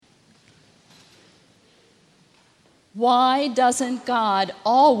Why doesn't God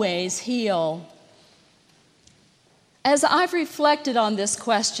always heal? As I've reflected on this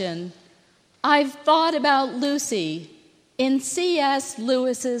question, I've thought about Lucy in C.S.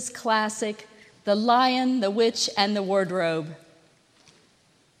 Lewis's classic, The Lion, the Witch, and the Wardrobe.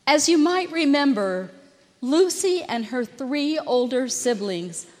 As you might remember, Lucy and her 3 older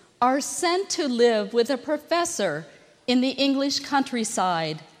siblings are sent to live with a professor in the English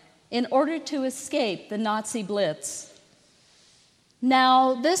countryside in order to escape the Nazi Blitz.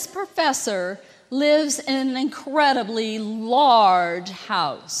 Now, this professor lives in an incredibly large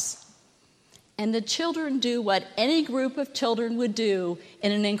house, and the children do what any group of children would do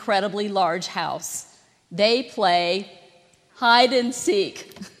in an incredibly large house. They play hide and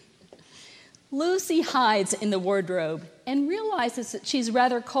seek. Lucy hides in the wardrobe and realizes that she's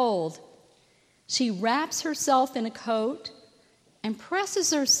rather cold. She wraps herself in a coat and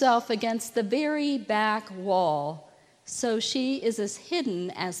presses herself against the very back wall so she is as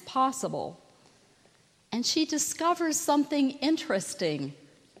hidden as possible. And she discovers something interesting.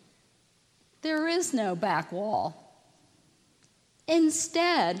 There is no back wall.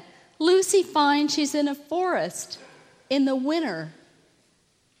 Instead, Lucy finds she's in a forest in the winter,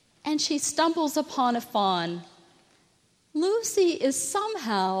 and she stumbles upon a fawn. Lucy is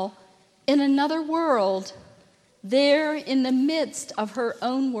somehow in another world, there in the midst of her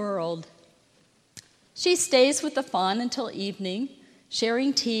own world. She stays with the fawn until evening,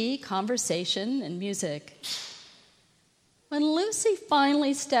 sharing tea, conversation, and music. When Lucy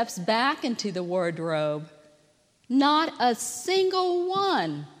finally steps back into the wardrobe, not a single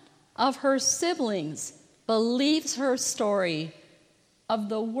one of her siblings believes her story of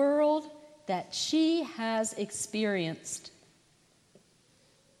the world that she has experienced.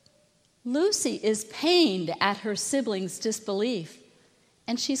 Lucy is pained at her siblings' disbelief,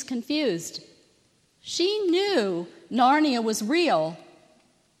 and she's confused. She knew Narnia was real.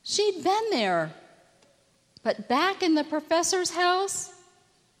 She'd been there. But back in the professor's house,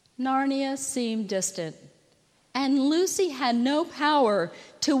 Narnia seemed distant, and Lucy had no power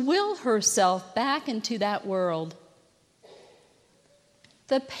to will herself back into that world.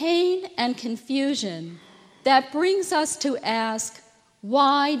 The pain and confusion that brings us to ask,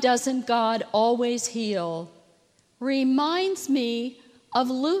 why doesn't God always heal, reminds me of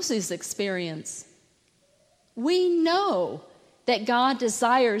Lucy's experience. We know that God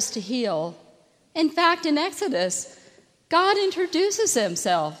desires to heal. In fact, in Exodus, God introduces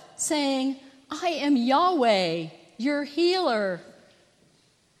himself, saying, I am Yahweh, your healer.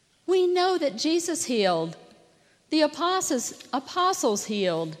 We know that Jesus healed. The apostles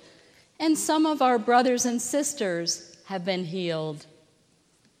healed, and some of our brothers and sisters have been healed.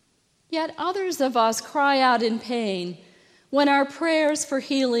 Yet others of us cry out in pain when our prayers for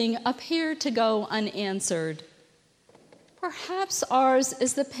healing appear to go unanswered. Perhaps ours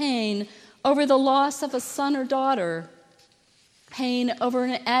is the pain over the loss of a son or daughter, pain over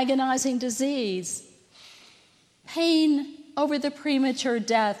an agonizing disease, pain over the premature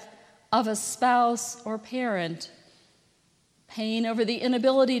death of a spouse or parent, pain over the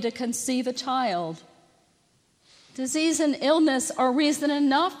inability to conceive a child. Disease and illness are reason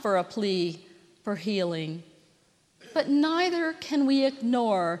enough for a plea for healing, but neither can we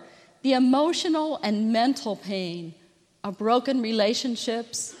ignore the emotional and mental pain of broken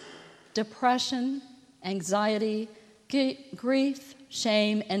relationships, depression, anxiety, grief,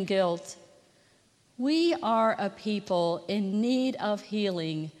 shame, and guilt. We are a people in need of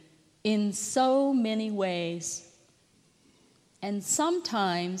healing in so many ways. And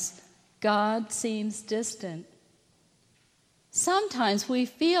sometimes God seems distant. Sometimes we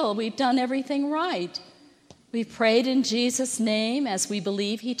feel we've done everything right. We've prayed in Jesus' name as we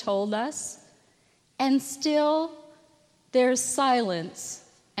believe he told us, and still there's silence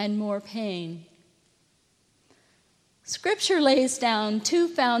and more pain. Scripture lays down 2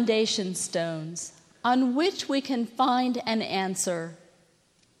 foundation stones on which we can find an answer,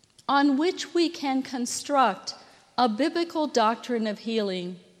 on which we can construct a biblical doctrine of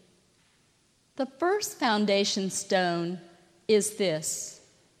healing. The first foundation stone is this: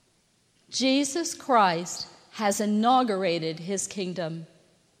 Jesus Christ has inaugurated his kingdom.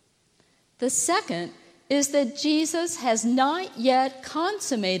 The second is that Jesus has not yet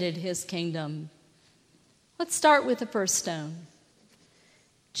consummated his kingdom. Let's start with the first stone.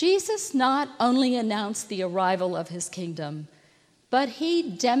 Jesus not only announced the arrival of his kingdom, but he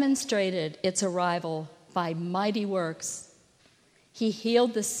demonstrated its arrival by mighty works. He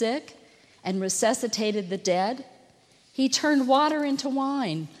healed the sick and resuscitated the dead. He turned water into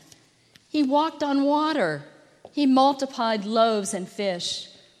wine. He walked on water. He multiplied loaves and fish,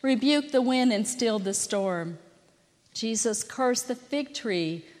 rebuked the wind and stilled the storm. Jesus cursed the fig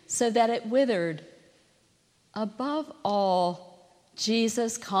tree so that it withered. Above all,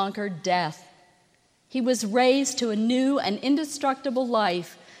 Jesus conquered death. He was raised to a new and indestructible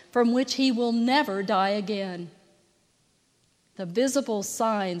life from which he will never die again. The visible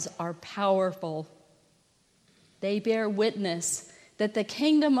signs are powerful. They bear witness that the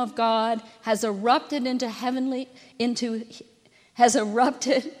kingdom of God has erupted into human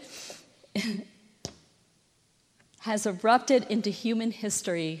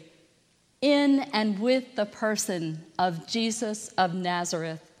history in and with the person of Jesus of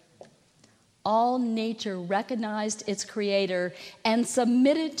Nazareth. All nature recognized its creator and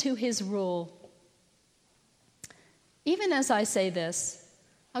submitted to his rule. Even as I say this,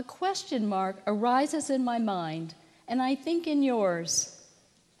 a question mark arises in my mind, and I think in yours,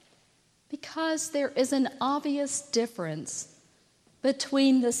 because there is an obvious difference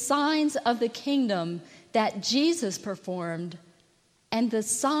between the signs of the kingdom that Jesus performed and the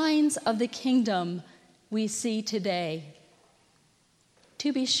signs of the kingdom we see today.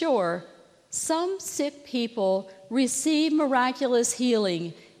 To be sure, some sick people receive miraculous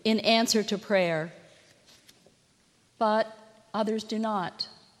healing in answer to prayer, but others do not.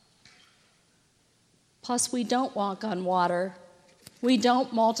 Plus, we don't walk on water. We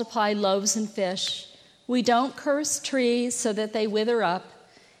don't multiply loaves and fish. We don't curse trees so that they wither up.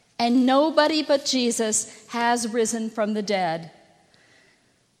 And nobody but Jesus has risen from the dead.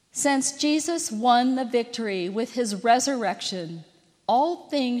 Since Jesus won the victory with his resurrection, all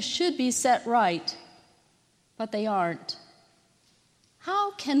things should be set right, but they aren't.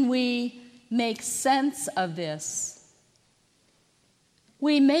 How can we make sense of this?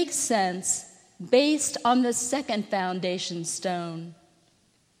 We make sense based on the second foundation stone.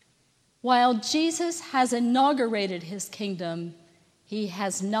 While Jesus has inaugurated his kingdom, he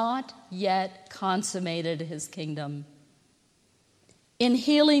has not yet consummated his kingdom. In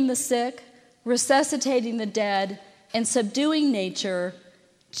healing the sick, resuscitating the dead, and subduing nature,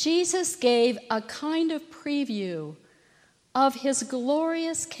 Jesus gave a kind of preview of his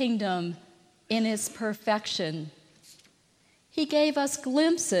glorious kingdom in its perfection. He gave us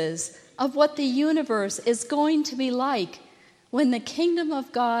glimpses of what the universe is going to be like when the kingdom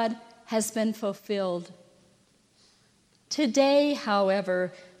of God has been fulfilled. Today,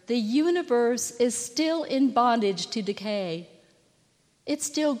 however, the universe is still in bondage to decay. It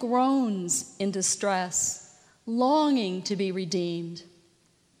still groans in distress, longing to be redeemed.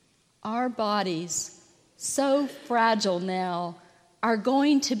 Our bodies, so fragile now, are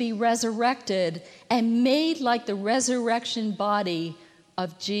going to be resurrected and made like the resurrection body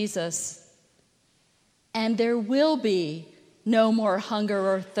of Jesus. And there will be no more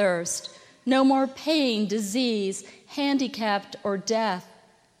hunger or thirst, no more pain, disease, handicapped, or death,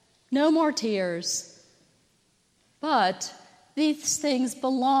 no more tears. But these things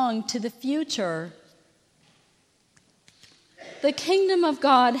belong to the future. The kingdom of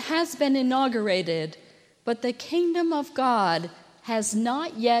God has been inaugurated, but the kingdom of God has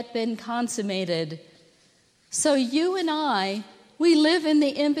not yet been consummated. So you and I, we live in the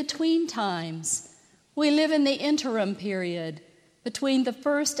in-between times. We live in the interim period between the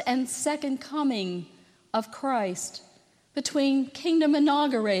first and second coming of Christ, between kingdom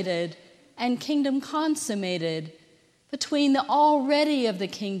inaugurated and kingdom consummated, between the already of the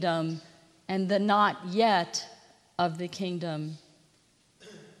kingdom and the not yet of the kingdom.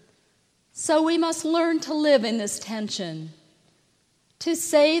 So we must learn to live in this tension. To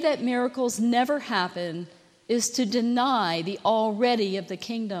say that miracles never happen is to deny the already of the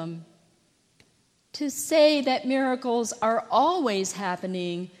kingdom. To say that miracles are always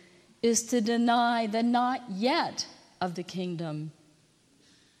happening is to deny the not yet of the kingdom.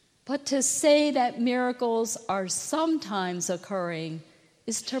 But to say that miracles are sometimes occurring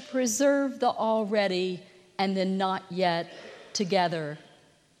is to preserve the already and the not yet together.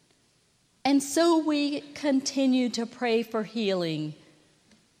 And so we continue to pray for healing,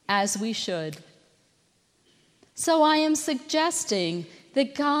 as we should. So I am suggesting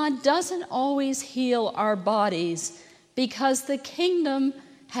that God doesn't always heal our bodies because the kingdom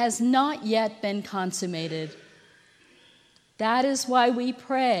has not yet been consummated. That is why we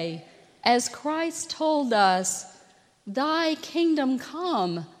pray, as Christ told us, "Thy kingdom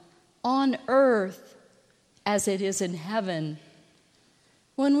come on earth as it is in heaven."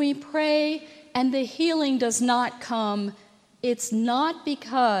 When we pray and the healing does not come, it's not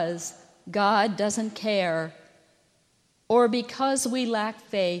because God doesn't care or because we lack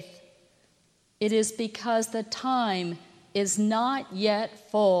faith. It is because the time is not yet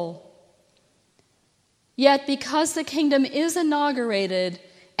full. Yet because the kingdom is inaugurated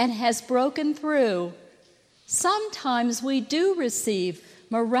and has broken through, sometimes we do receive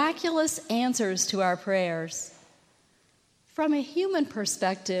miraculous answers to our prayers. From a human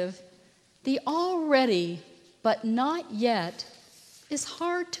perspective, the already but not yet is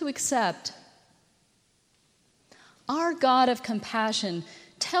hard to accept. Our God of compassion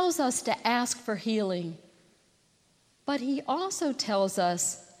tells us to ask for healing, but he also tells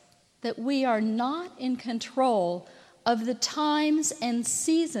us that we are not in control of the times and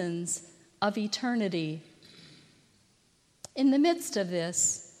seasons of eternity. In the midst of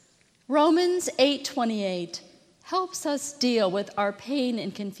this, Romans 8:28 helps us deal with our pain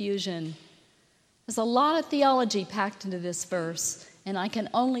and confusion. There's a lot of theology packed into this verse, and I can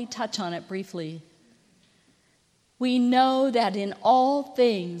only touch on it briefly. We know that in all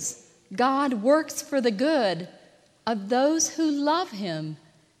things, God works for the good of those who love him,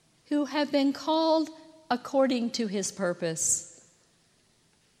 who have been called according to his purpose.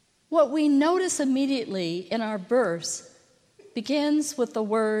 What we notice immediately in our verse begins with the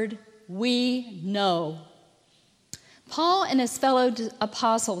word, we know. Paul and his fellow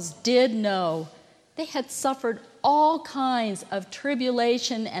apostles did know. They had suffered all kinds of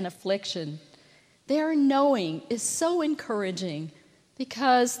tribulation and affliction. Their knowing is so encouraging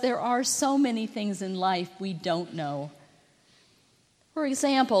because there are so many things in life we don't know. For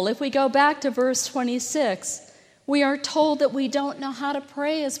example, if we go back to verse 26, we are told that we don't know how to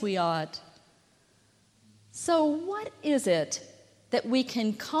pray as we ought. So what is it that we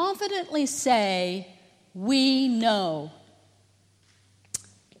can confidently say we know?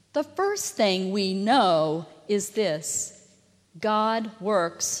 The first thing we know is this: God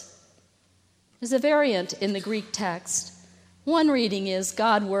works. There's a variant in the Greek text. One reading is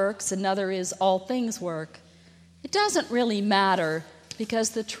God works, another is all things work. It doesn't really matter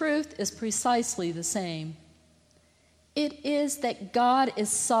because the truth is precisely the same. It is that God is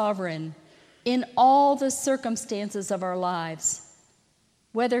sovereign in all the circumstances of our lives,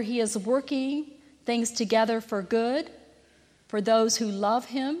 whether he is working things together for good, for those who love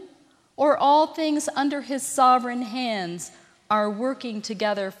him, or all things under his sovereign hands are working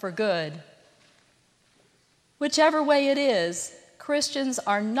together for good. Whichever way it is, Christians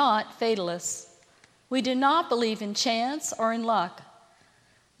are not fatalists. We do not believe in chance or in luck.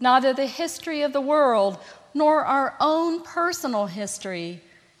 Neither the history of the world nor our own personal history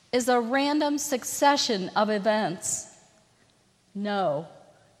is a random succession of events. No,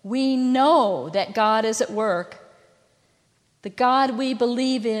 we know that God is at work. The God we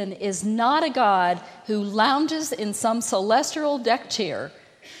believe in is not a God who lounges in some celestial deck chair,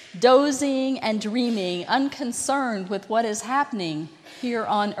 dozing and dreaming, unconcerned with what is happening here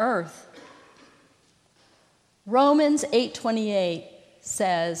on earth. Romans 8:28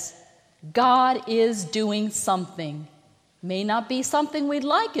 says, God is doing something. May not be something we'd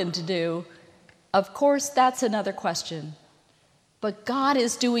like him to do. Of course, that's another question. But God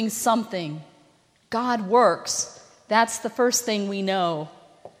is doing something. God works. That's the first thing we know.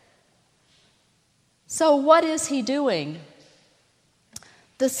 So what is he doing?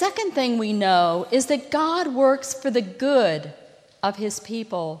 The second thing we know is that God works for the good of his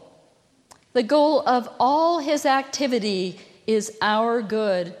people. The goal of all his activity is our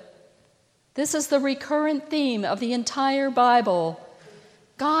good. This is the recurrent theme of the entire Bible.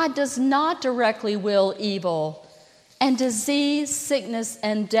 God does not directly will evil, and disease, sickness,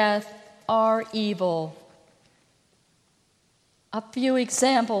 and death are evil. A few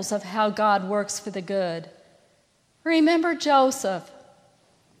examples of how God works for the good. Remember Joseph,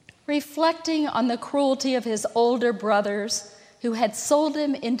 reflecting on the cruelty of his older brothers who had sold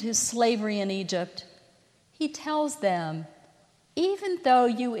him into slavery in Egypt. He tells them, even though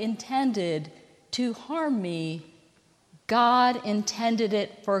you intended to harm me, God intended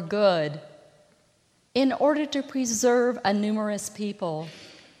it for good, in order to preserve a numerous people.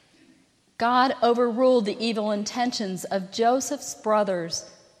 God overruled the evil intentions of Joseph's brothers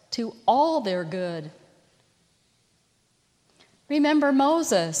to all their good. Remember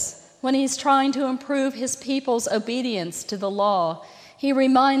Moses, when he's trying to improve his people's obedience to the law. He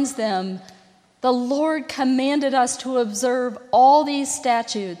reminds them, the Lord commanded us to observe all these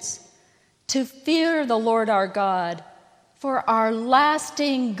statutes, to fear the Lord our God for our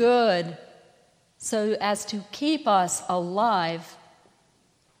lasting good, so as to keep us alive.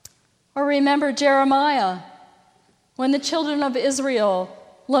 Or remember Jeremiah, when the children of Israel,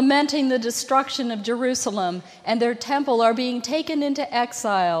 lamenting the destruction of Jerusalem and their temple, are being taken into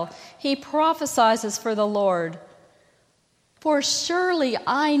exile, he prophesies for the Lord. For surely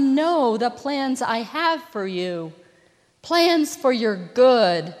I know the plans I have for you, plans for your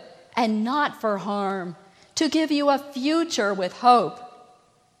good and not for harm, to give you a future with hope.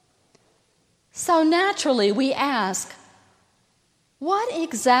 So naturally, we ask, what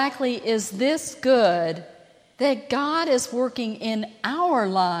exactly is this good that God is working in our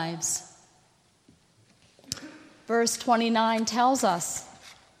lives? Verse 29 tells us,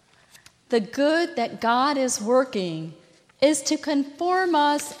 the good that God is working is to conform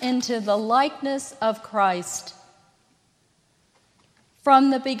us into the likeness of Christ. From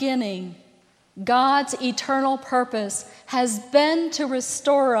the beginning, God's eternal purpose has been to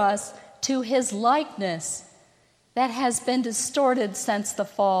restore us to his likeness that has been distorted since the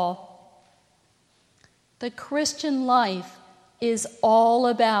fall. The Christian life is all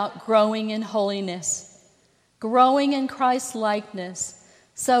about growing in holiness, growing in Christ's likeness,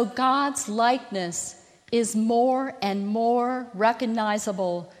 so God's likeness is more and more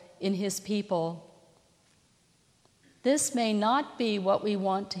recognizable in his people. This may not be what we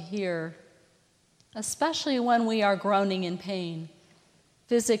want to hear, especially when we are groaning in pain,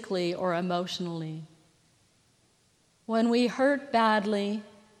 physically or emotionally. When we hurt badly,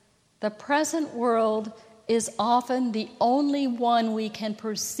 the present world is often the only one we can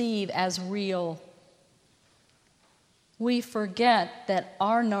perceive as real. We forget that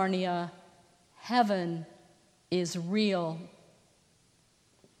our Narnia, heaven, is real.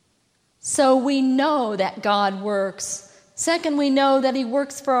 So we know that God works. Second, we know that he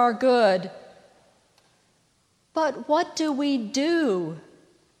works for our good. But what do we do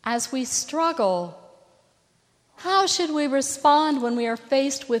as we struggle? How should we respond when we are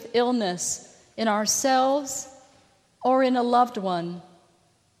faced with illness in ourselves or in a loved one?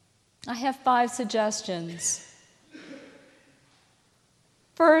 I have 5 suggestions.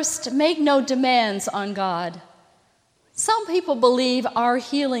 First, make no demands on God. Some people believe our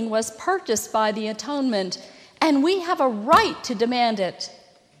healing was purchased by the atonement, and we have a right to demand it.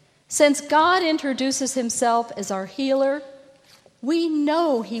 Since God introduces himself as our healer, we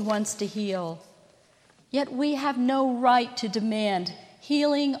know he wants to heal. Yet we have no right to demand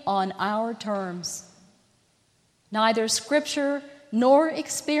healing on our terms. Neither Scripture nor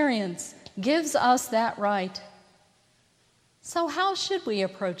experience gives us that right. So how should we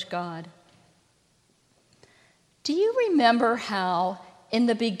approach God? Do you remember how, in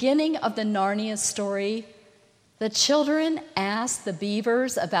the beginning of the Narnia story, the children asked the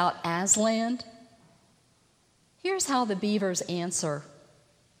beavers about Aslan? Here's how the beavers answer.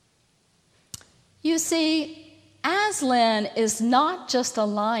 You see, Aslan is not just a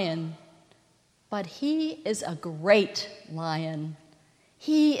lion, but he is a great lion.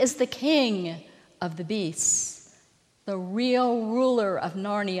 He is the king of the beasts, the real ruler of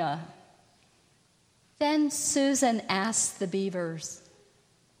Narnia. Then Susan asks the beavers,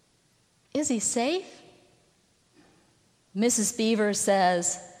 "Is he safe?" Mrs. Beaver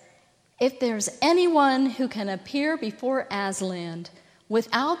says, "If there's anyone who can appear before Aslan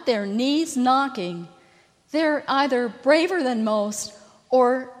without their knees knocking, they're either braver than most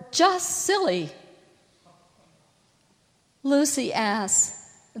or just silly." Lucy asks,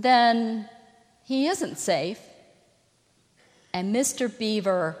 "Then he isn't safe?" And Mr.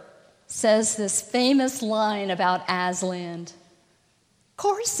 Beaver says this famous line about Aslan, "Of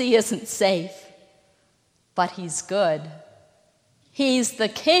course he isn't safe, but he's good. He's the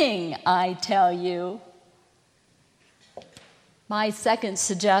king, I tell you." My second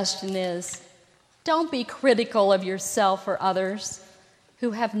suggestion is, don't be critical of yourself or others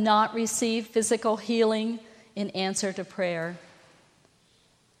who have not received physical healing in answer to prayer.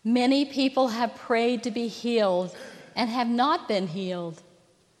 Many people have prayed to be healed and have not been healed.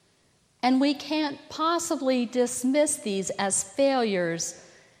 And we can't possibly dismiss these as failures,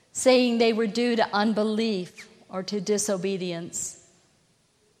 saying they were due to unbelief or to disobedience.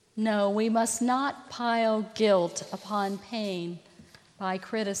 No, we must not pile guilt upon pain by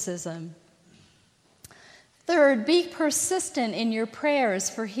criticism. Third, be persistent in your prayers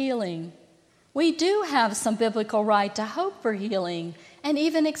for healing. We do have some biblical right to hope for healing and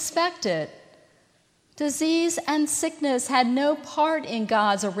even expect it. Disease and sickness had no part in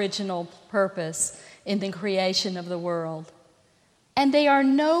God's original purpose in the creation of the world, and they are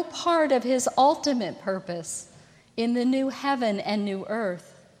no part of his ultimate purpose in the new heaven and new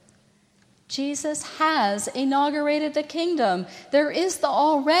earth. Jesus has inaugurated the kingdom. There is the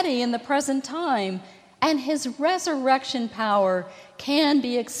already in the present time, and his resurrection power can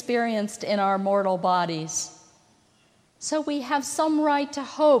be experienced in our mortal bodies. So we have some right to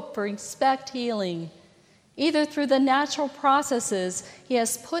hope for expect healing, either through the natural processes he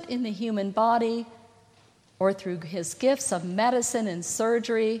has put in the human body, or through his gifts of medicine and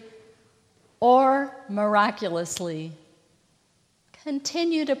surgery, or miraculously.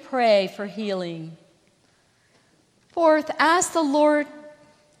 Continue to pray for healing. Fourth, ask the Lord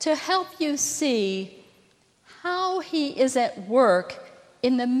to help you see how He is at work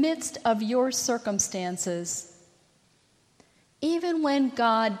in the midst of your circumstances. Even when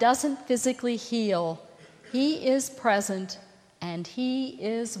God doesn't physically heal, He is present and He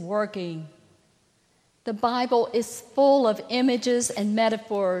is working. The Bible is full of images and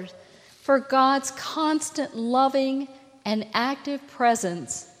metaphors for God's constant loving and active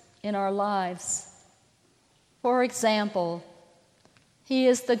presence in our lives. For example, He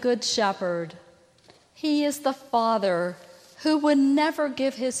is the Good Shepherd. He is the Father who would never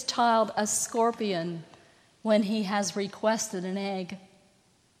give His child a scorpion when he has requested an egg.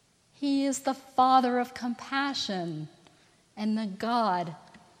 He is the Father of compassion and the God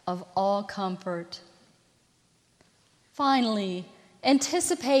of all comfort. Finally,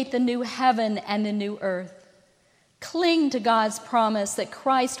 anticipate the new heaven and the new earth. Cling to God's promise that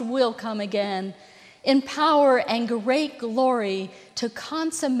Christ will come again in power and great glory to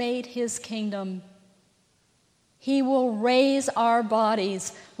consummate His kingdom. He will raise our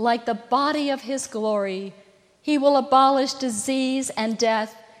bodies like the body of His glory. He will abolish disease and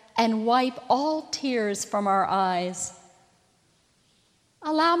death and wipe all tears from our eyes.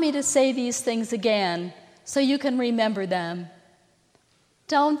 Allow me to say these things again so you can remember them.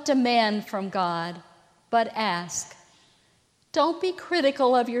 Don't demand from God, but ask. Don't be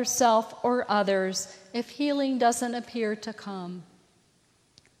critical of yourself or others if healing doesn't appear to come.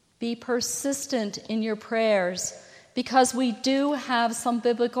 Be persistent in your prayers because we do have some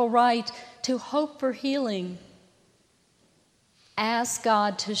biblical right to hope for healing. Ask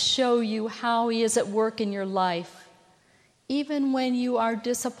God to show you how He is at work in your life, even when you are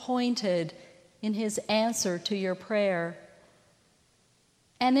disappointed in His answer to your prayer.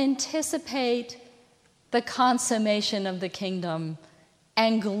 And anticipate the consummation of the kingdom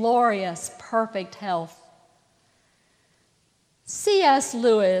and glorious, perfect health. C.S.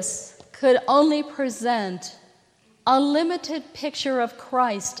 Lewis could only present a limited picture of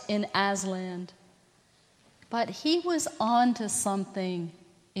Christ in Aslan, but he was on to something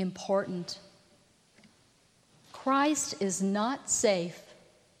important. Christ is not safe.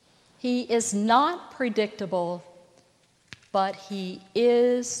 He is not predictable, but He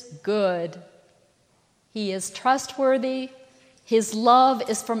is good. He is trustworthy. His love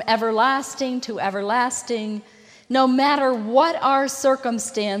is from everlasting to everlasting. No matter what our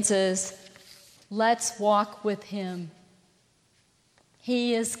circumstances, let's walk with Him.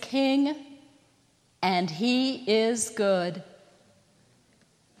 He is King, and He is good.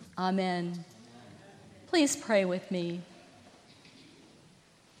 Amen. Please pray with me.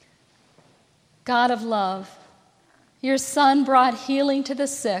 God of love, Your Son brought healing to the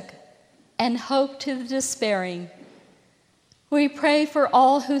sick and hope to the despairing. We pray for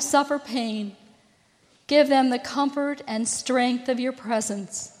all who suffer pain. Give them the comfort and strength of Your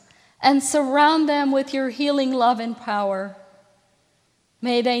presence, and surround them with Your healing love and power.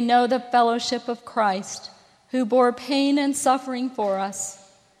 May they know the fellowship of Christ, who bore pain and suffering for us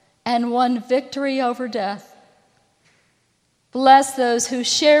and won victory over death. Bless those who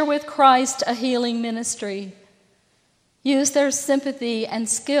share with Christ a healing ministry. Use their sympathy and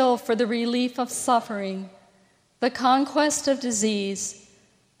skill for the relief of suffering, the conquest of disease,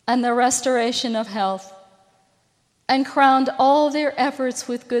 and the restoration of health, and crown all their efforts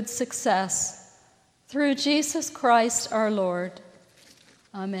with good success. Through Jesus Christ our Lord.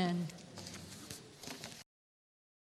 Amen.